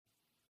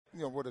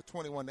with a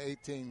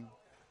 21-18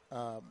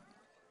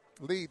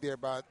 lead there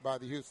by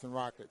the Houston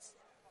Rockets.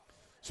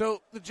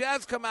 So the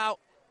Jazz come out,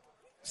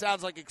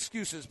 sounds like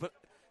excuses, but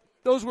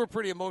those were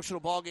pretty emotional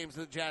ball games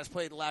that the Jazz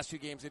played the last few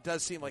games. It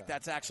does seem like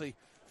that's actually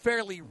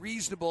fairly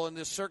reasonable in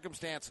this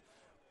circumstance.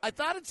 I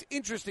thought it's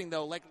interesting,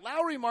 though. Like,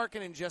 Lauri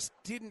Markkanen just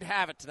didn't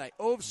have it tonight.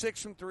 0 of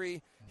 6 from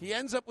 3. He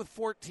ends up with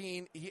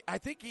 14. I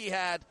think he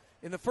had,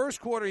 in the first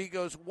quarter, he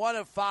goes 1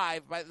 of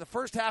 5. By the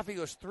first half, he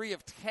goes 3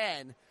 of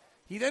 10.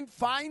 He then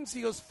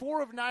he goes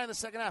 4 of 9 in the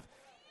second half.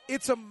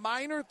 It's a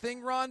minor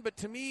thing, Ron, but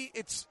to me,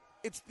 it's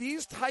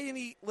these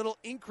tiny little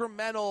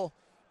incremental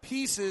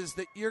pieces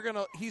that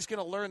he's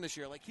gonna learn this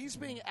year. Like, he's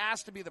being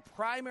asked to be the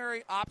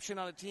primary option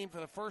on a team for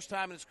the first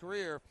time in his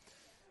career.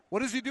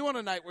 What does he do on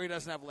a night where he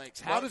doesn't have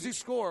legs? How does he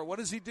score? What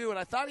does he do? And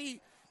I thought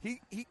he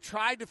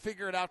tried to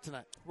figure it out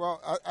tonight.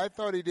 Well, I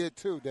thought he did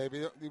too,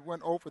 David. He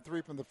went 0 for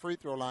 3 from the free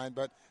throw line,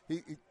 but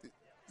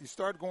you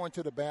start going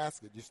to the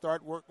basket. You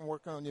start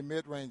working on your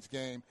mid-range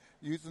game,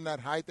 using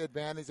that height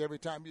advantage every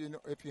time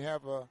if you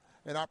have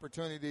an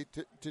opportunity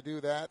to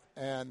do that.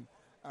 And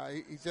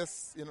he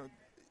just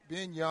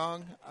being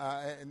young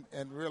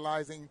and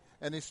realizing,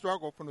 and he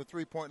struggled from the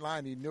three-point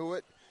line. He knew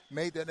it.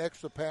 Made that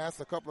extra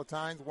pass a couple of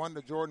times, one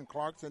to Jordan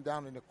Clarkson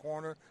down in the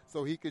corner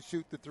so he could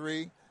shoot the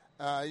three.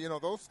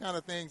 Those kind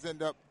of things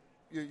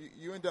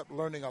you end up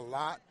learning a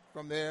lot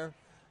from there.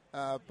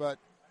 But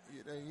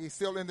he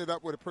still ended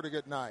up with a pretty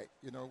good night,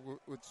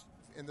 which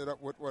ended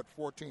up with,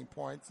 14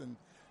 points and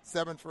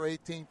 7 for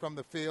 18 from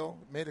the field.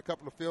 Made a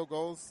couple of field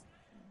goals.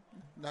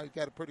 Now you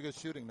got a pretty good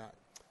shooting night.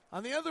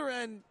 On the other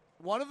end,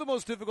 one of the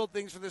most difficult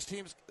things for this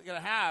team's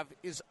going to have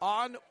is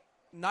on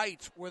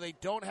nights where they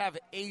don't have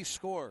a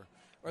scorer,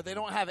 or they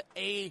don't have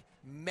a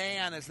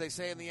man, as they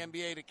say in the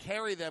NBA, to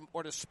carry them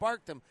or to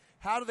spark them.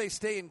 How do they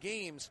stay in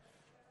games?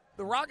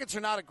 The Rockets are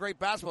not a great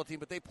basketball team,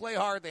 but they play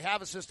hard. They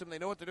have a system. They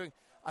know what they're doing.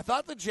 I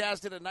thought the Jazz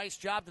did a nice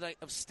job tonight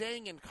of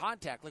staying in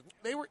contact. Like,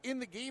 they were in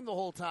the game the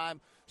whole time,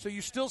 so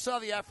you still saw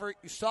the effort.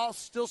 You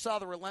still saw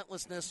the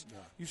relentlessness. Yeah.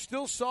 You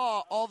still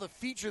saw all the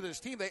feature of this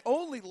team. They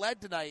only led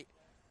tonight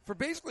for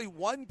basically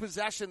one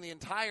possession the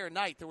entire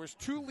night. There was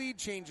 2 lead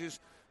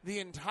changes the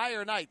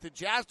entire night. The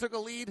Jazz took a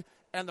lead,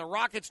 and the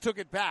Rockets took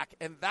it back,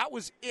 and that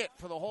was it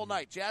for the whole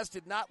night. Jazz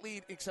did not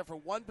lead except for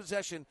one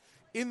possession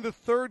in the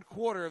third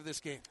quarter of this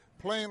game.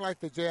 Playing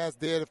like the Jazz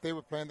did, if they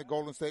were playing the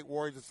Golden State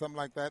Warriors or something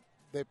like that,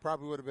 they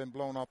probably would have been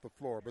blown off the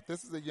floor. But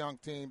this is a young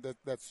team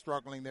that's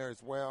struggling there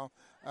as well,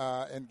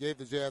 and gave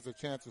the Jazz a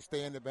chance to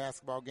stay in the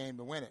basketball game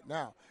to win it.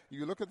 Now,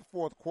 you look at the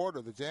fourth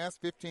quarter, the Jazz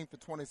 15 for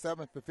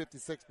 27 for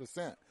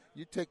 56%.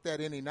 You take that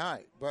any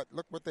night, but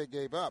look what they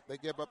gave up. They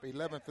gave up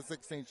 11 for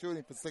 16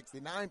 shooting for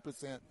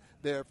 69%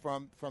 there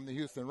from the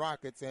Houston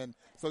Rockets. And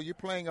so you're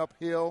playing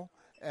uphill,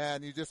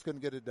 and you just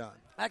couldn't get it done.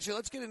 Actually,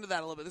 let's get into that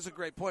a little bit. This is a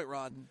great point,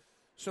 Ron. Mm-hmm.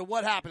 So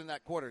what happened in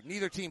that quarter?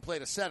 Neither team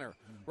played a center,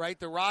 right?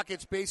 The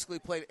Rockets basically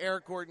played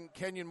Eric Gordon,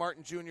 Kenyon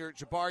Martin Jr.,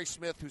 Jabari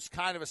Smith, who's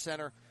kind of a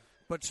center,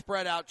 but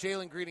spread out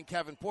Jalen Green and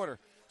Kevin Porter.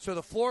 So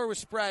the floor was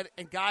spread,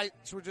 and guys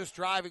were just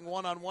driving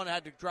one-on-one,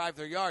 had to drive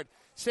their yard.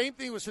 Same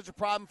thing was such a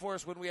problem for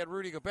us when we had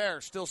Rudy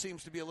Gobert. Still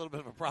seems to be a little bit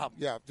of a problem.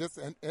 Yeah,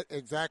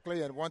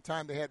 exactly. And one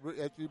time they had,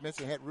 as you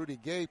mentioned, had Rudy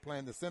Gay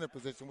playing the center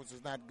position, which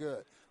is not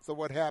good. So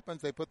what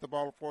happens? They put the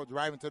ball forward,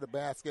 driving to the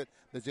basket.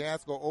 The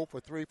Jazz go 0 for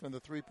 3 from the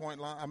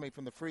three-point line.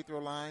 From the free throw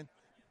line,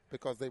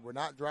 because they were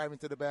not driving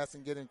to the basket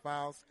and getting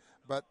fouls.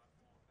 But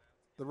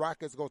the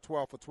Rockets go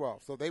 12 for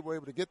 12. So they were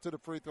able to get to the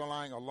free throw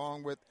line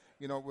along with,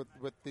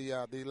 with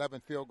the 11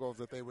 field goals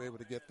that they were able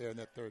to get there in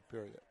that third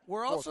period.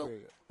 We're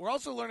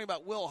also learning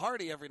about Will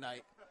Hardy every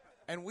night,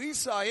 and we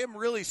saw him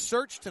really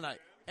search tonight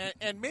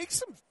and make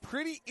some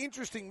pretty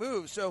interesting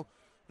moves. So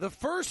the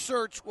first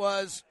search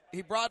was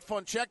he brought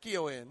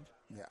Fontecchio in.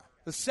 Yeah.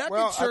 The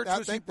second search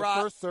was the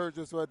first surge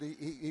is what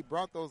he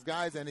brought those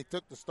guys, and he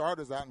took the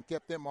starters out and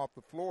kept them off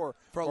the floor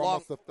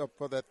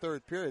for that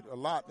third period, a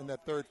lot in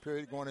that third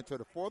period going into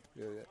the fourth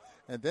period.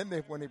 And then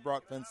when he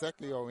brought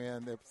Fontecchio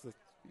in,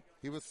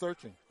 he was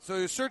searching. So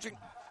he was searching.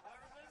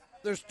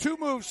 There's 2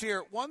 moves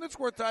here. One that's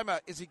worth talking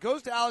about is he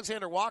goes to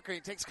Alexander Walker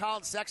and he takes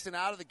Colin Sexton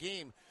out of the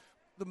game.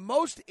 The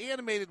most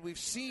animated we've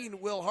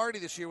seen Will Hardy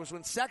this year was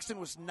when Sexton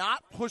was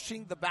not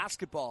pushing the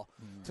basketball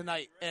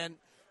tonight. And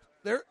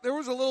there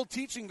was a little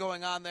teaching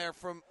going on there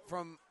from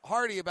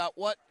Hardy about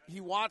what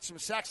he wants from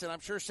Sexton. I'm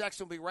sure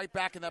Sexton will be right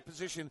back in that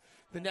position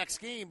the next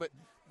game. But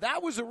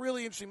that was a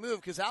really interesting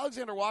move because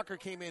Alexander Walker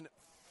came in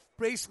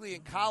basically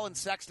in Colin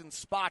Sexton's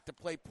spot to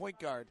play point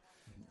guard.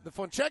 The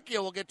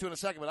Fontecchio we'll get to in a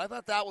second, but I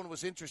thought that one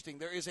was interesting.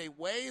 There is a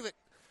way that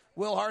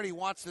Will Hardy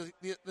wants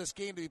this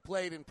game to be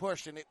played and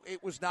pushed, and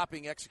it was not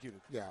being executed.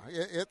 Yeah,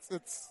 it's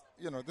this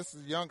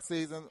is a young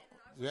season.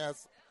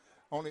 Jazz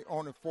only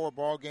 4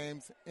 ball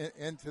games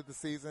into the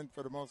season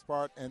for the most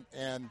part, and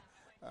him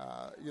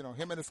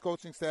and his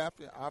coaching staff,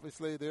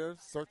 obviously they're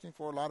searching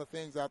for a lot of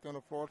things out there on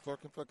the floor,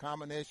 searching for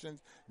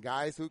combinations,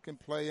 guys who can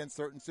play in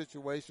certain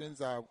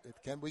situations.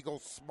 Can we go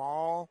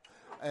small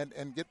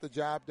and get the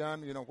job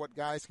done? What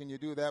guys can you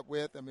do that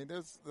with?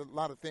 There's a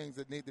lot of things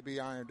that need to be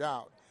ironed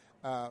out,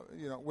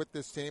 with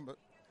this team. But,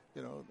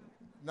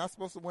 not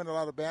supposed to win a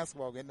lot of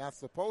basketball games, not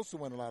supposed to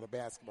win a lot of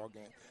basketball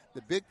games.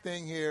 The big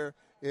thing here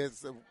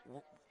is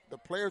the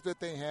players that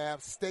they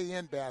have stay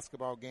in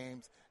basketball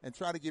games and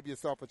try to give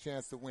yourself a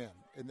chance to win.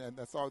 And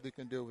that's all they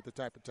can do with the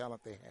type of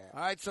talent they have.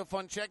 All right, so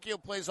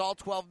Fontecchio plays all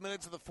 12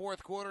 minutes of the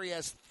fourth quarter. He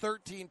has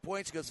 13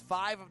 points. He goes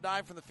 5 of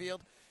 9 from the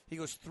field. He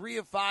goes 3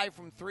 of 5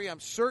 from 3. I'm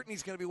certain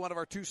he's going to be one of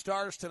our 2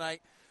 stars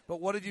tonight. But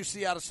what did you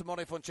see out of Simone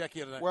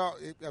Fontecchio tonight? Well,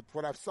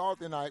 what I saw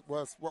tonight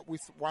was what we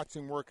watched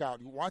him work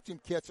out. You watch him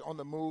catch on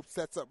the move,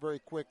 sets up very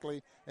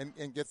quickly,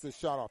 and gets his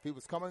shot off. He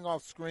was coming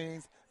off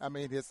screens. I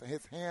mean, his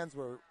hands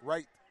were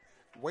right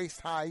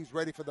waist high. He's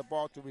ready for the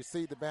ball to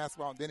receive the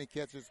basketball, and then he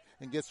catches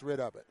and gets rid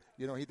of it.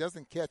 You know, he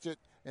doesn't catch it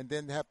and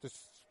then have to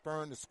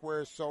spurn the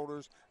square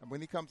shoulders. And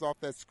when he comes off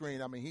that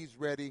screen, I mean, he's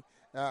ready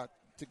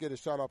to get a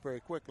shot off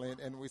very quickly.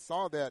 And we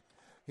saw that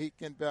he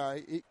can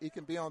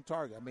be on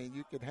target. I mean,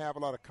 you can have a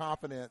lot of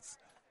confidence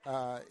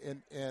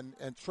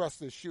and trust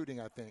his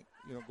shooting, I think,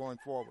 you know, going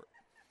forward.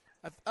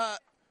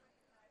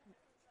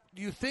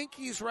 Do you think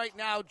he's right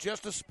now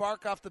just a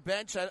spark off the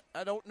bench?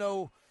 I don't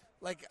know.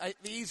 Like,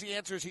 the easy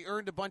answer is he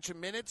earned a bunch of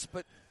minutes,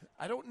 but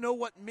I don't know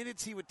what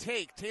minutes he would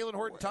take. Taylor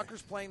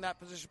Horton-Tucker's playing that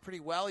position pretty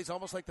well. He's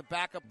almost like the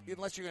backup,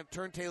 unless you're going to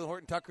turn Taylor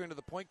Horton-Tucker into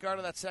the point guard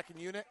of that second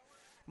unit.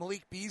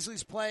 Malik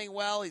Beasley's playing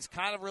well. He's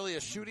kind of really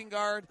a shooting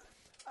guard.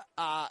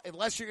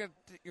 Unless you're going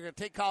to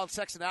take Colin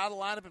Sexton out of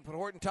the lineup and put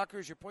Horton-Tucker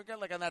as your point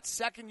guard, like on that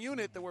second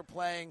unit that we're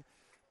playing,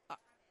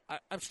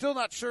 I'm still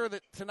not sure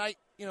that tonight,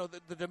 you know,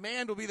 the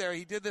demand will be there.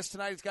 He did this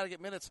tonight. He's got to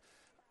get minutes.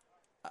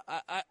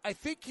 I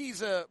think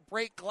he's a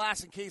break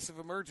glass in case of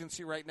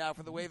emergency right now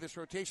for the way this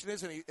rotation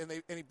is, and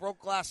he broke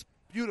glass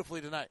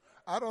beautifully tonight.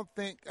 I don't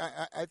think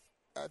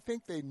I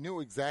think they knew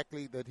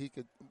exactly that he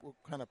could, what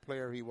kind of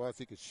player he was.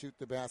 He could shoot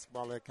the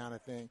basketball, that kind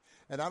of thing.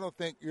 And I don't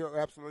think you're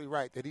absolutely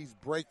right that he's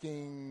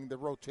breaking the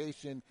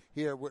rotation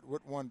here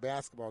with one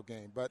basketball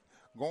game. But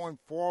going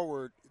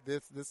forward,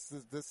 this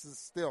is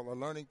still a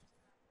learning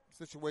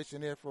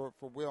situation here for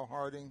Will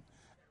Harding,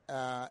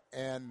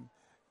 and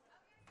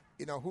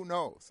you know, who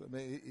knows? I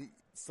mean,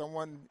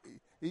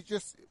 he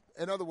just,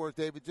 in other words,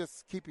 David,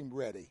 just keep him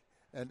ready.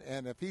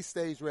 And if he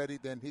stays ready,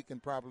 then he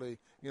can probably,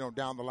 you know,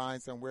 down the line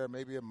somewhere,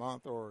 maybe a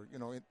month or, you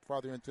know,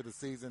 farther into the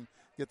season,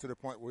 get to the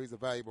point where he's a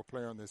valuable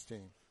player on this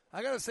team.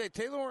 I ''got to say,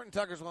 Taylor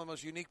Horton-Tucker is one of the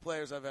most unique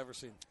players I've ever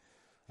seen.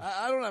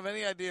 I don't have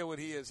any idea what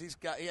he is. He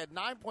had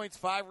 9 points,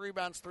 5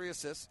 rebounds, 3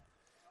 assists.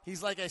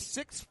 He's like a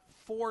 6'4",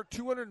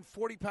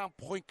 240-pound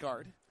point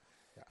guard.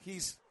 Yeah.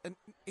 He's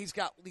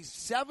got these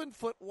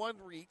 7'1"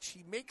 reach.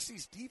 He makes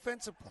these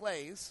defensive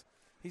plays.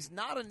 He's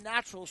not a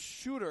natural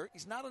shooter.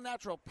 He's not a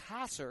natural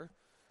passer.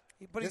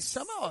 But he's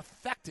somehow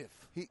effective.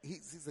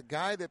 He's a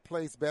guy that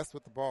plays best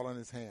with the ball in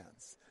his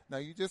hands. Now,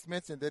 you just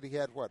mentioned that he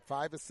had,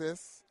 5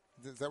 assists?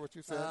 Is that what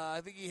you said? I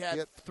think he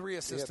had 3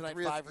 assists tonight, 5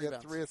 rebounds. He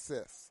had 3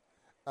 assists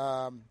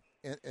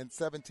in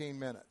 17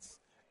 minutes.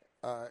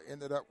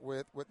 Ended up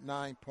with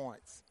 9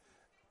 points.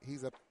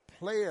 He's a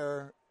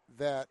player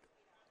that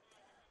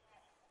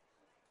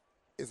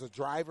is a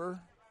driver.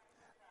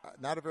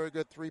 Not a very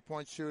good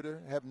three-point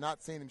shooter. Have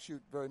not seen him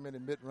shoot very many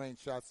mid-range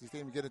shots. You've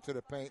seen him get into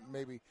the paint and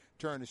maybe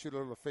turn and shoot a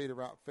little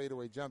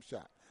fadeaway jump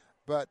shot.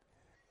 But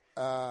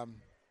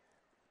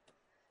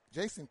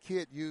Jason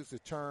Kidd used the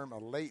term a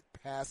late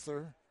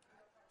passer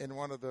in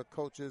one of the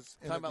coaches'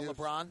 interviews. Talking about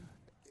LeBron?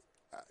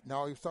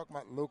 No, he was talking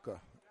about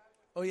Luka.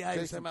 Oh, yeah, he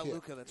was talking about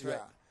Luka. That's right.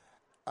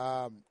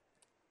 Yeah.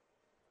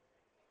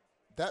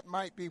 That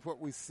might be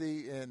what we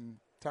see in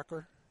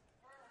Tucker,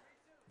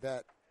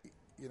 that –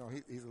 you know,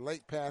 he's a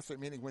late passer,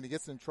 meaning when he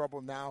gets in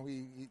trouble now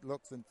he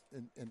looks and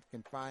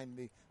can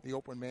find the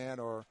open man,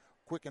 or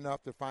quick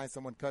enough to find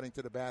someone cutting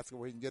to the basket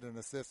where he can get an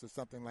assist or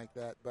something like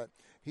that. But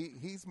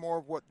he's more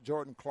of what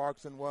Jordan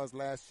Clarkson was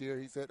last year.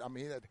 He said, I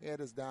mean, that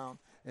head is down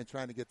and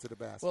trying to get to the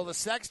basket. Well, the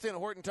Sexton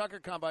Horton-Tucker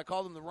combo, I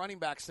called them the running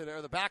backs today,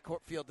 or the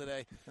backfield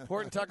today.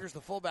 Horton-Tucker's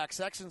the fullback,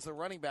 Sexton's the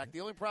running back.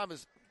 The only problem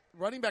is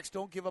running backs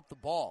don't give up the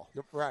ball.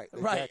 Right.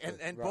 Exactly. Right,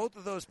 and right. Both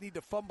of those need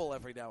to fumble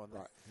every now and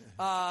then.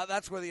 Right.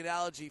 That's where the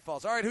analogy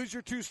falls. All right, who's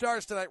your 2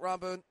 stars tonight, Ron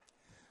Boone?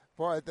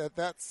 Boy,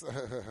 that's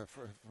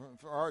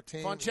for our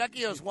team.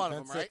 Fontecchio's one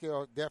of them, right?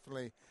 Fontecchio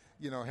definitely,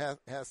 you know,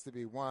 has to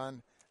be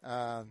one.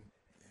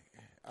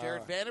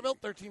 Jared Vanderbilt,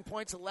 13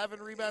 points,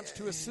 11 rebounds,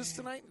 2 assists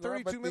tonight,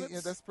 32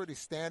 minutes. That's pretty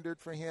standard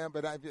for him,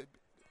 but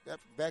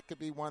that could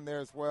be one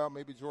there as well.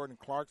 Maybe Jordan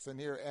Clarkson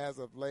here as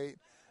of late.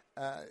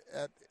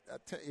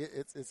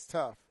 It's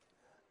tough.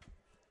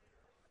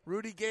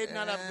 Rudy Gay did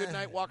not have a good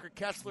night. Walker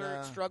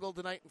Kessler struggled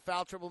tonight in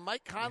foul trouble.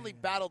 Mike Conley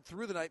battled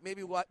through the night.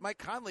 Maybe Mike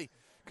Conley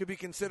could be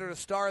considered a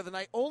star of the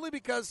night, only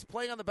because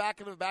playing on the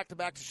back end of a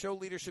back-to-back to show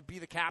leadership, be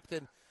the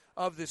captain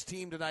of this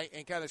team tonight,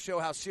 and kind of show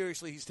how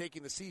seriously he's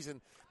taking the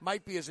season,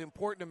 might be as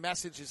important a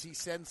message as he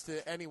sends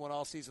to anyone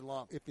all season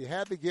long. If you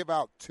had to give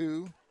out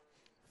 2,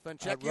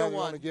 I'd really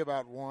want to give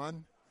out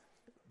 1.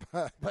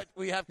 But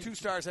we have 2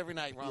 stars every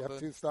night, Ron. You have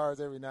 2 stars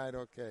every night,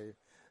 okay.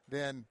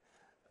 Then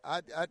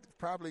I'd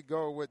probably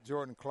go with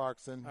Jordan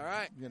Clarkson. All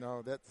right. You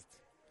know,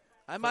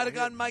 I might have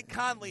gone Mike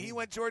Conley. He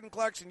went Jordan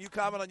Clarkson. You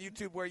comment on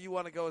YouTube where you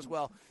want to go as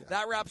well.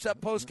 That wraps up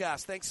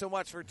Postcast. Thanks so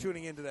much for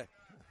tuning in today.